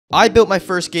I built my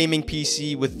first gaming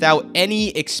PC without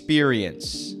any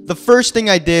experience. The first thing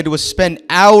I did was spend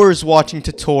hours watching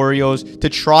tutorials to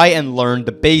try and learn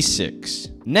the basics.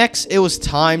 Next, it was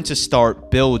time to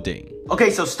start building. Okay,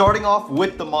 so starting off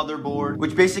with the motherboard,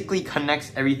 which basically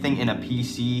connects everything in a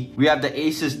PC. We have the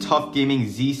Asus TUF Gaming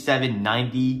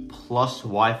Z790 plus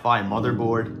Wi-Fi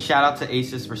motherboard. Shout out to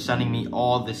Asus for sending me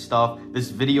all this stuff. This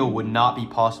video would not be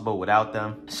possible without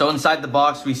them. So inside the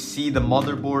box, we see the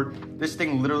motherboard. This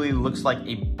thing literally looks like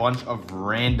a bunch of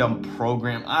random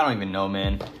program. I don't even know,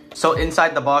 man. So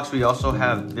inside the box, we also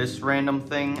have this random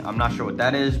thing. I'm not sure what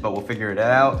that is, but we'll figure it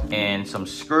out. And some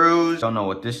screws. Don't know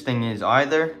what this thing is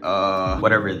either.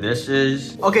 Whatever this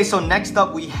is. Okay, so next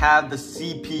up, we have the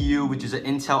CPU, which is an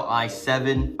Intel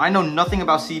i7. I know nothing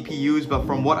about CPUs, but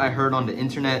from what I heard on the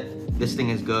internet, this thing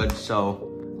is good.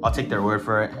 So I'll take their word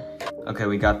for it. Okay,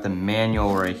 we got the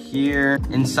manual right here.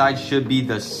 Inside should be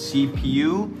the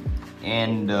CPU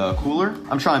and cooler.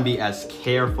 I'm trying to be as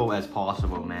careful as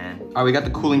possible, man. All right, we got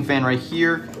the cooling fan right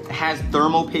here. It has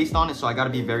thermal paste on it, so I gotta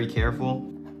be very careful.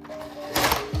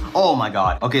 Oh my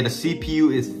God. Okay, the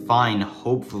CPU is fine,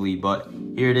 hopefully, but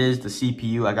here it is, the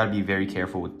CPU. I gotta be very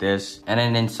careful with this. And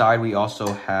then inside, we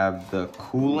also have the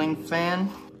cooling fan.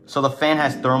 So the fan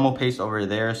has thermal paste over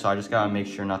there, so I just gotta make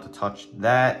sure not to touch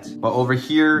that. But over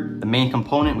here, the main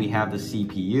component, we have the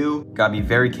CPU. Gotta be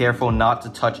very careful not to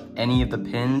touch any of the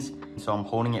pins. So I'm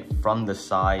holding it from the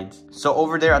sides. So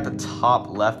over there at the top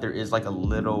left, there is like a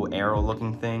little arrow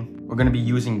looking thing. We're gonna be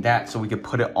using that so we could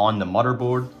put it on the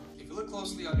motherboard. If you look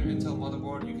closely on your Intel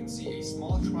motherboard, you can see a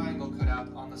small triangle cut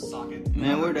out on the socket.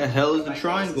 Man, where the hell is the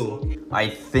triangle? I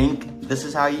think this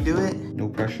is how you do it. No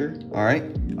pressure. All right,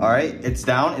 it's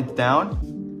down, it's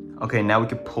down. Okay, now we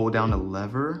can pull down the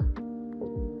lever.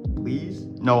 Please?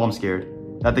 No, I'm scared.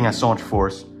 That thing has so much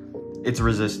force. It's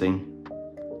resisting.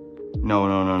 No.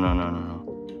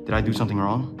 Did I do something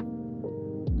wrong?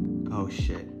 Oh,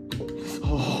 shit.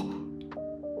 Oh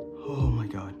my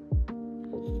God.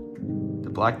 The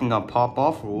black thing gonna pop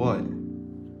off or what?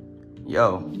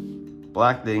 Yo,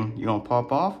 black thing, you gonna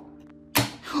pop off?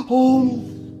 Oh,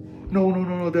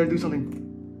 no, did I do something?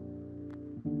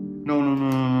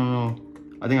 No.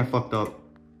 I think I fucked up.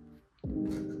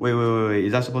 Wait,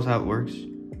 is that supposed to how it works?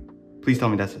 Please tell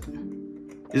me that's it.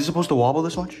 Is it supposed to wobble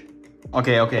this much?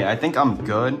 Okay, I think I'm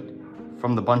good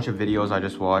from the bunch of videos I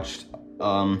just watched.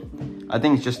 I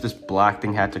think it's just this black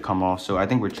thing had to come off, so I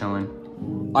think we're chilling.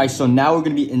 All right, so now we're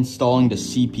gonna be installing the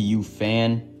CPU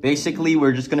fan. Basically,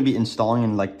 we're just gonna be installing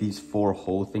in like these 4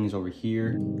 hole things over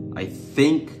here. I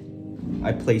think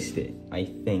I placed it,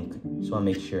 so I'll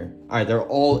make sure. All right, they're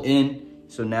all in.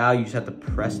 So now you just have to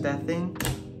press that thing.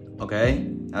 Okay,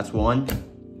 that's 1,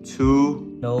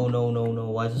 2. No,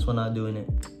 why is this one not doing it?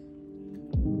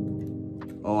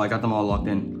 Oh, I got them all locked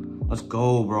in. Let's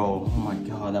go, bro. Oh my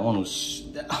God, that was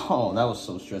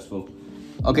so stressful.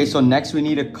 Okay, so next we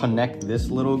need to connect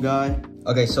this little guy.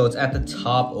 Okay, so it's at the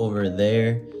top over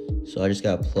there. So I just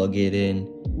gotta plug it in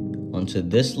onto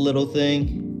this little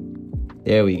thing.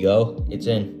 There we go, it's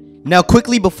in. Now,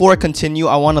 quickly before I continue,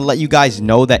 I want to let you guys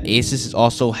know that Asus is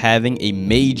also having a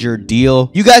major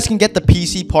deal. You guys can get the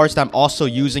PC parts that I'm also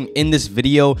using in this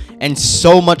video and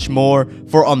so much more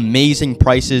for amazing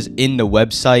prices in the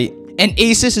website. And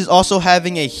Asus is also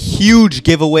having a huge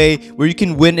giveaway where you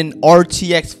can win an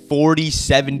RTX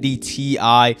 4070 Ti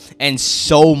and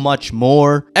so much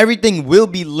more. Everything will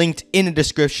be linked in the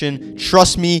description.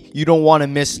 Trust me, you don't want to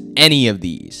miss any of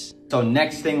these. So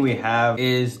next thing we have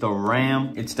is the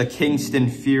RAM. It's the Kingston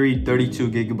Fury 32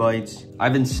 gigabytes.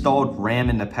 I've installed RAM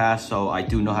in the past, so I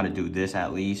do know how to do this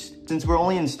at least. Since we're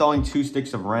only installing 2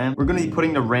 sticks of RAM, we're gonna be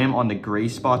putting the RAM on the gray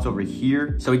spots over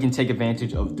here so we can take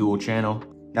advantage of dual channel.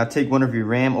 Now take one of your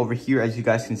RAM over here. As you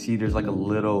guys can see, there's like a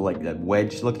little like that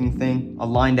wedge looking thing. I'll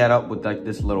line that up with like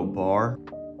this little bar.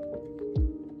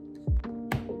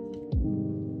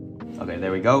 Okay,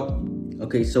 there we go.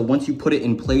 Okay, so once you put it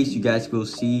in place, you guys will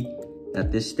see that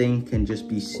this thing can just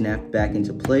be snapped back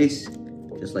into place,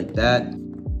 just like that.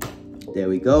 There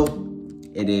we go.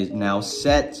 It is now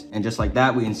set, and just like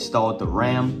that, we installed the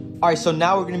RAM. All right, so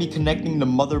now we're gonna be connecting the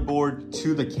motherboard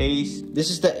to the case. This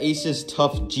is the Asus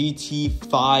TUF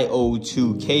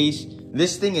GT502 case.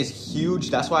 This thing is huge,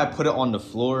 that's why I put it on the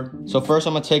floor. So first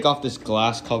I'm gonna take off this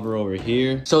glass cover over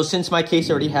here. So since my case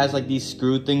already has like these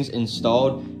screw things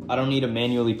installed, I don't need to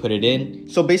manually put it in.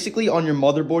 So basically on your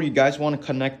motherboard, you guys wanna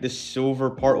connect this silver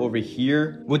part over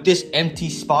here with this empty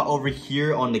spot over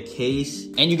here on the case.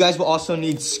 And you guys will also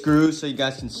need screws so you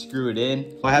guys can screw it in.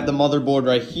 I have the motherboard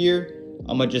right here.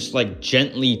 I'm gonna just like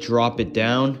gently drop it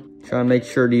down. Trying to make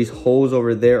sure these holes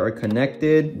over there are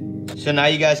connected. So now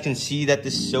you guys can see that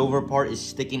this silver part is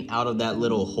sticking out of that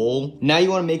little hole. Now you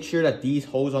want to make sure that these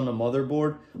holes on the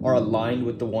motherboard are aligned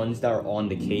with the ones that are on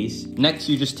the case. Next,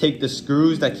 you just take the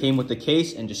screws that came with the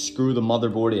case and just screw the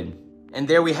motherboard in. And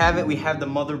there we have it. We have the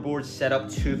motherboard set up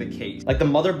to the case. Like, the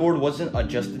motherboard wasn't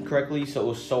adjusted correctly, so it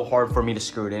was so hard for me to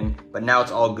screw it in. But now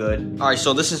it's all good. All right,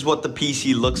 so this is what the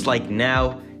PC looks like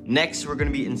now. Next, we're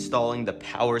gonna be installing the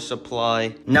power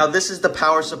supply. Now, this is the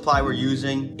power supply we're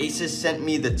using. Asus sent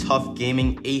me the TUF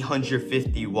Gaming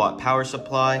 850 watt power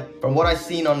supply. From what I've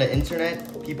seen on the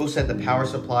internet, people said the power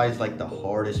supply is like the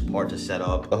hardest part to set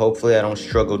up. But hopefully I don't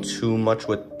struggle too much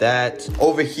with that.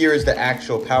 Over here is the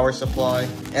actual power supply.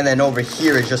 And then over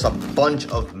here is just a bunch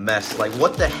of mess. Like,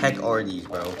 what the heck are these,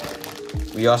 bro?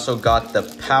 We also got the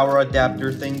power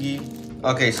adapter thingy.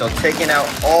 Okay, so taking out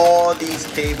all these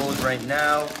cables right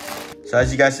now. So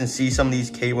as you guys can see, some of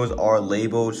these cables are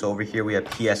labeled. So over here we have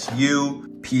PSU,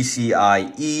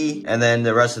 PCIe, and then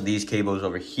the rest of these cables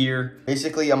over here.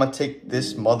 Basically, I'm gonna take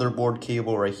this motherboard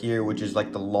cable right here, which is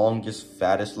like the longest,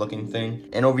 fattest looking thing.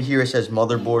 And over here it says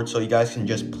motherboard, so you guys can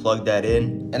just plug that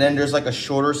in. And then there's like a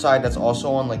shorter side that's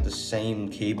also on like the same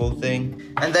cable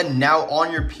thing. And then now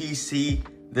on your PC,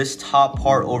 this top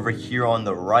part over here on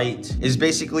the right is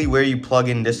basically where you plug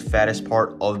in this fattest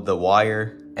part of the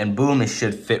wire. And boom, it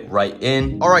should fit right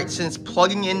in. All right, since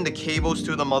plugging in the cables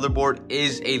to the motherboard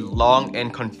is a long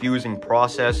and confusing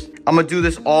process, I'm gonna do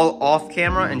this all off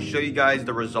camera and show you guys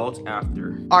the results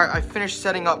after. All right, I finished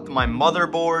setting up my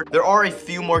motherboard. There are a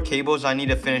few more cables I need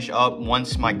to finish up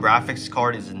once my graphics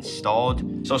card is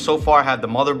installed. So far I have the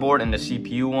motherboard and the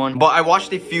CPU one, but I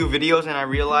watched a few videos and I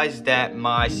realized that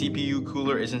my CPU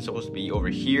cooler isn't supposed to be over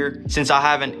here. Since I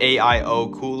have an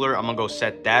AIO cooler, I'm gonna go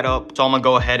set that up. So I'm gonna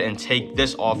go ahead and take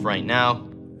this off right now.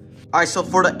 All right, so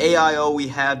for the AIO, we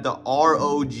have the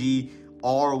ROG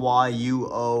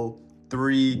RYUO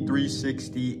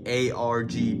 360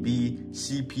 ARGB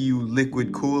CPU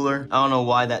liquid cooler. I don't know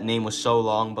why that name was so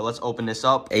long, but let's open this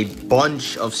up. A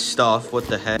bunch of stuff. What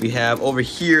the heck? We have over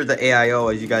here the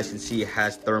AIO, as you guys can see, it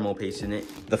has thermal paste in it.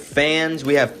 The fans,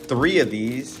 we have 3 of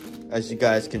these, as you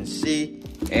guys can see,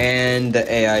 and the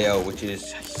AIO, which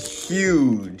is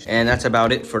huge. And that's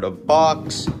about it for the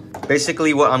box.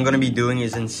 Basically, what I'm gonna be doing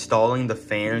is installing the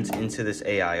fans into this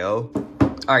AIO.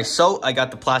 All right, so I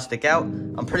got the plastic out.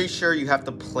 I'm pretty sure you have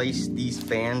to place these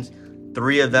fans,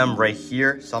 3 of them right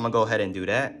here. So I'm gonna go ahead and do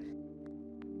that.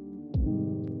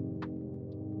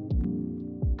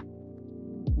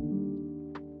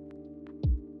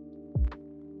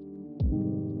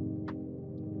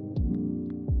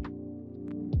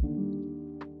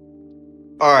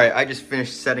 All right, I just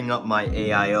finished setting up my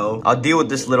AIO. I'll deal with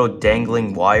this little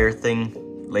dangling wire thing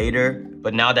later.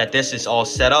 But now that this is all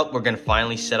set up, we're gonna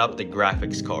finally set up the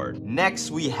graphics card. Next,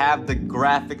 we have the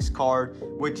graphics card,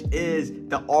 which is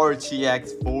the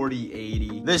RTX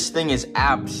 4080. This thing is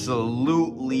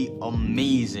absolutely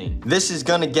amazing. This is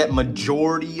gonna get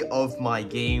majority of my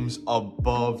games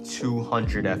above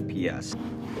 200 FPS.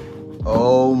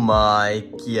 Oh my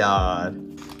God.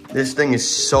 This thing is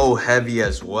so heavy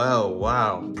as well,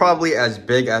 wow. Probably as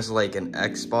big as like an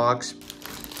Xbox.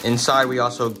 Inside, we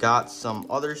also got some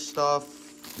other stuff.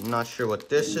 I'm not sure what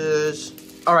this is.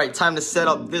 All right, time to set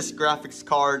up this graphics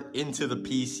card into the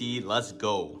PC. Let's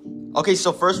go. Okay,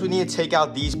 so first we need to take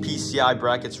out these PCI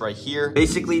brackets right here.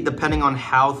 Basically, depending on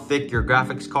how thick your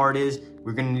graphics card is,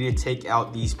 we're gonna need to take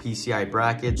out these PCI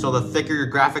brackets. So the thicker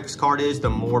your graphics card is, the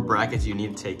more brackets you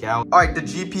need to take out. All right, the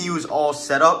GPU is all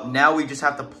set up. Now we just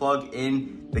have to plug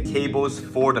in the cables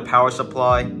for the power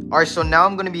supply. All right, so now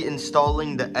I'm gonna be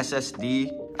installing the SSD.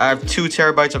 I have 2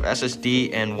 terabytes of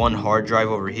SSD and 1 hard drive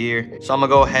over here. So I'm gonna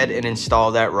go ahead and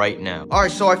install that right now. All right,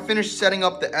 so I finished setting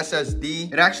up the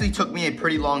SSD. It actually took me a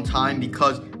pretty long time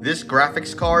because this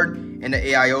graphics card and the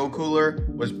AIO cooler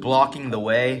was blocking the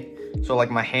way. So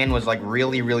like my hand was like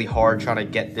really hard trying to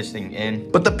get this thing in.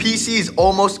 But the PC is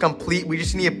almost complete. We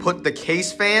just need to put the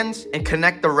case fans and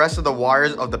connect the rest of the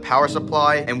wires of the power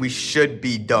supply and we should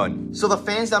be done. So the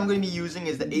fans that I'm going to be using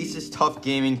is the Asus TUF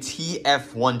Gaming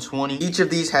TF120. Each of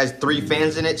these has 3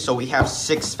 fans in it, so we have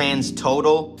 6 fans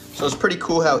total. So it's pretty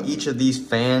cool how each of these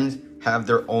fans have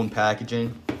their own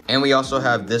packaging. And we also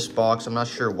have this box. I'm not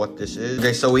sure what this is.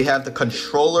 Okay, so we have the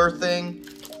controller thing.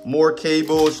 More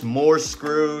cables, more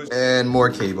screws, and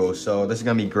more cables. So this is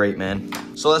gonna be great, man.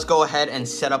 So let's go ahead and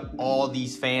set up all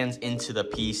these fans into the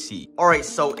PC. All right,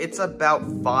 so it's about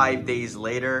 5 days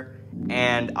later,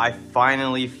 and I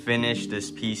finally finished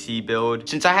this PC build.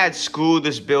 Since I had school,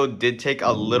 this build did take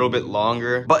a little bit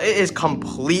longer, but it is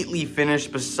completely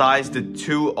finished besides the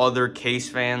 2 other case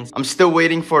fans. I'm still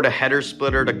waiting for the header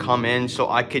splitter to come in so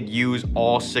I could use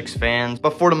all 6 fans.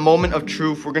 But for the moment of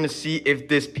truth, we're gonna see if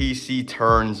this PC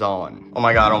turns on. Oh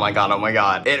my god, oh my god, oh my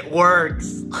god. It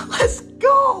works. Let's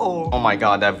go. Oh my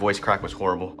god, that voice crack was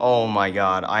horrible. Oh my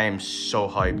god, I am so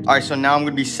hyped. All right, so now I'm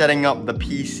gonna be setting up the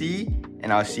PC,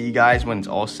 and I'll see you guys when it's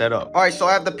all set up. All right, so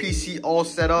I have the PC all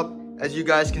set up. As you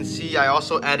guys can see, I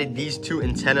also added these 2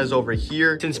 antennas over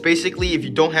here. Since basically, if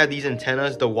you don't have these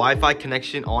antennas, the Wi-Fi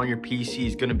connection on your PC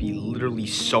is gonna be literally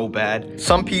so bad.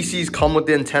 Some PCs come with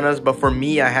the antennas, but for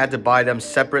me, I had to buy them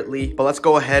separately. But let's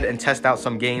go ahead and test out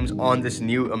some games on this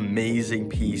new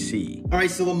amazing PC. All right,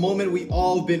 so the moment we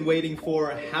all been waiting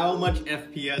for, how much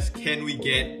FPS can we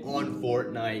get on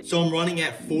Fortnite? So I'm running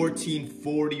at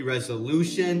 1440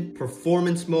 resolution,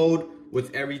 performance mode,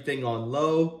 with everything on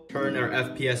low, turn our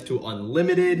FPS to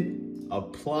unlimited,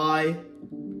 apply.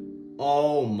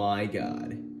 Oh my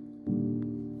god.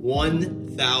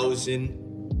 1000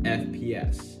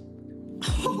 FPS.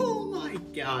 Oh my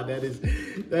god, that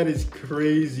is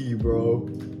crazy, bro.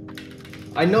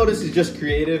 I know this is just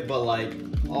creative, but like,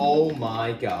 oh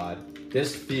my god.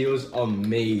 This feels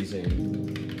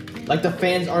amazing. Like the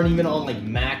fans aren't even on like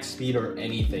max speed or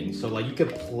anything. So like you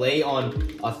could play on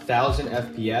 1000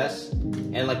 FPS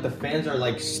and like the fans are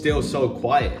like still so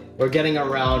quiet. We're getting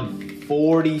around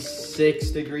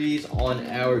 46 degrees on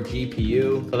our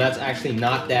GPU. So that's actually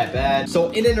not that bad.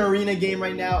 So in an arena game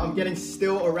right now, I'm getting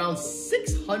still around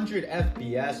 600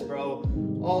 FPS, bro.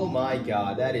 Oh my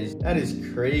god, that is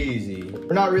crazy.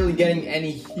 We're not really getting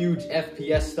any huge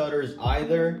FPS stutters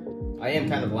either. I am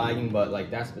kind of lagging, but like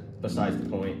that's besides the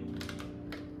point.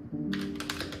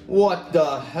 What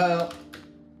the hell?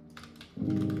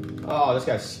 Oh, this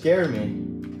guy scared me.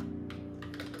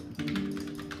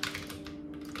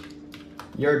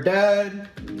 You're dead.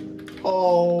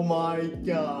 Oh my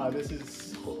god, this is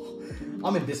so...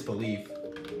 I'm in disbelief.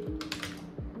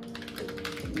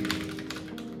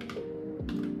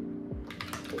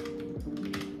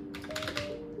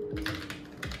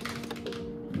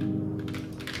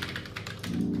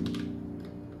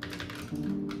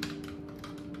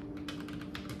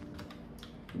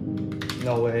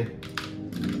 No way.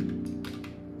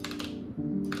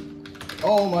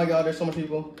 Oh my god, there's so much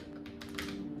people.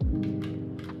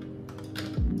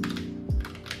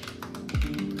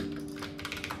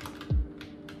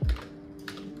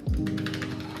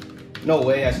 No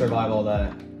way I survive all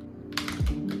that.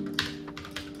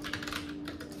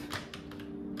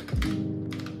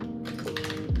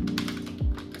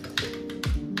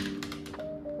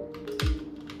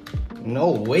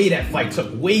 No way that fight took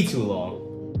way too long.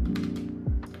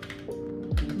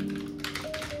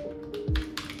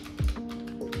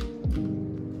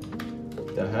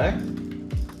 The heck?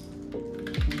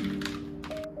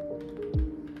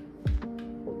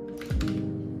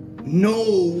 No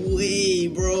way,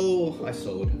 bro. I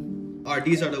sold. Alright,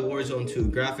 these are the Warzone 2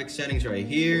 graphics settings right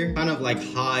here. Kind of like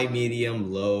high,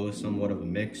 medium, low, somewhat of a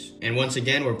mix. And once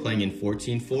again, we're playing in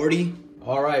 1440.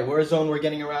 Alright, Warzone, we're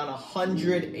getting around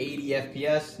 180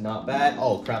 FPS. Not bad.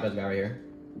 Oh crap, there's a guy right here.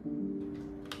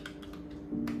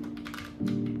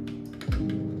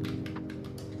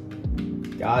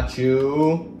 Got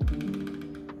you.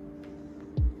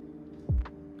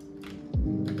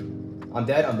 I'm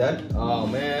dead, I'm dead. Oh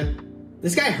man.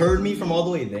 This guy heard me from all the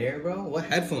way there, bro. What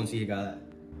headphones he got?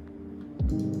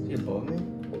 Is he above me?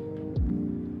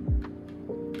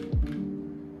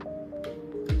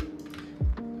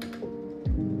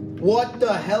 What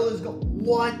the hell is going?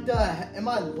 What the hell? Am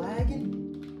I lagging?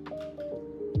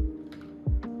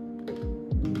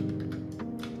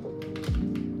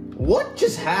 What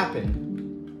just happened?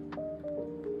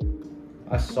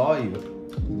 I saw you.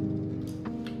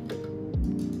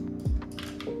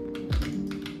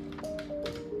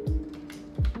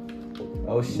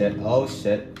 Oh shit, oh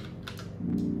shit.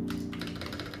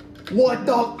 What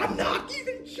the? I'm not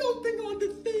even jumping on the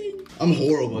thing. I'm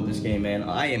horrible at this game, man.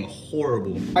 I am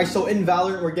horrible. All right, so in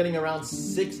Valorant, we're getting around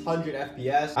 600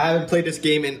 FPS. I haven't played this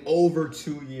game in over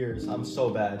 2 years. I'm so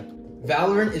bad.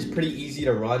 Valorant is pretty easy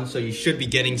to run, so you should be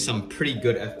getting some pretty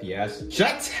good FPS. Should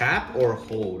I tap or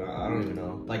hold? I don't even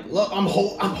know. Like, look, I'm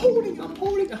holding.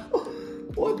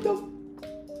 What the?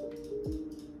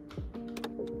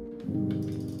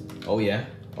 Oh yeah.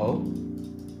 Oh.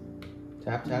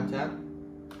 Tap, tap, tap.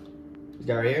 This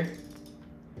guy right here.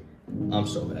 I'm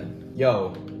so bad.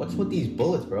 Yo, what's with these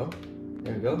bullets, bro?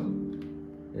 There we go.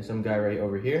 There's some guy right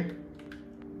over here.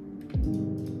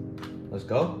 Let's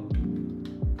go.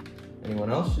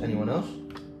 Anyone else? Anyone else?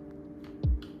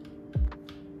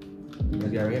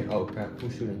 This guy right here? Oh crap,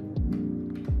 who's shooting?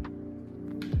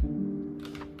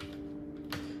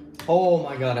 Oh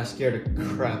my god, that scared the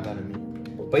crap out of me.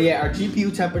 But yeah, our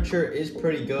GPU temperature is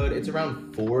pretty good. It's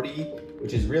around 40,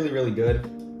 which is really, really good.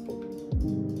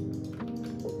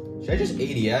 Should I just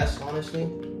ADS, honestly?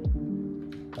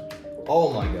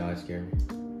 Oh my god, it scared me.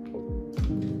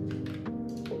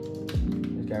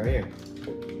 This guy right here.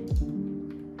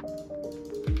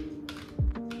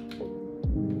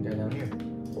 This guy down here.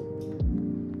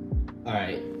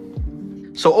 Alright.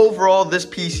 So overall, this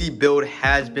PC build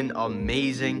has been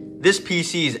amazing. This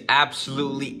PC is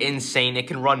absolutely insane. It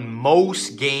can run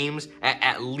most games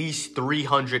at least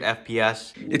 300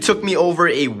 FPS. It took me over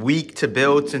a week to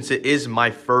build since it is my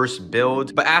first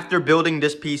build. But after building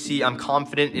this PC, I'm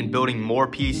confident in building more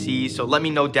PCs. So let me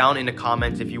know down in the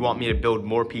comments if you want me to build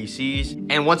more PCs.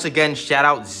 And once again, shout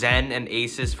out Zen and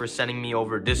Asus for sending me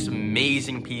over this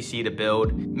amazing PC to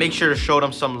build. Make sure to show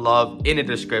them some love in the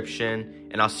description.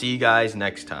 And I'll see you guys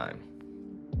next time.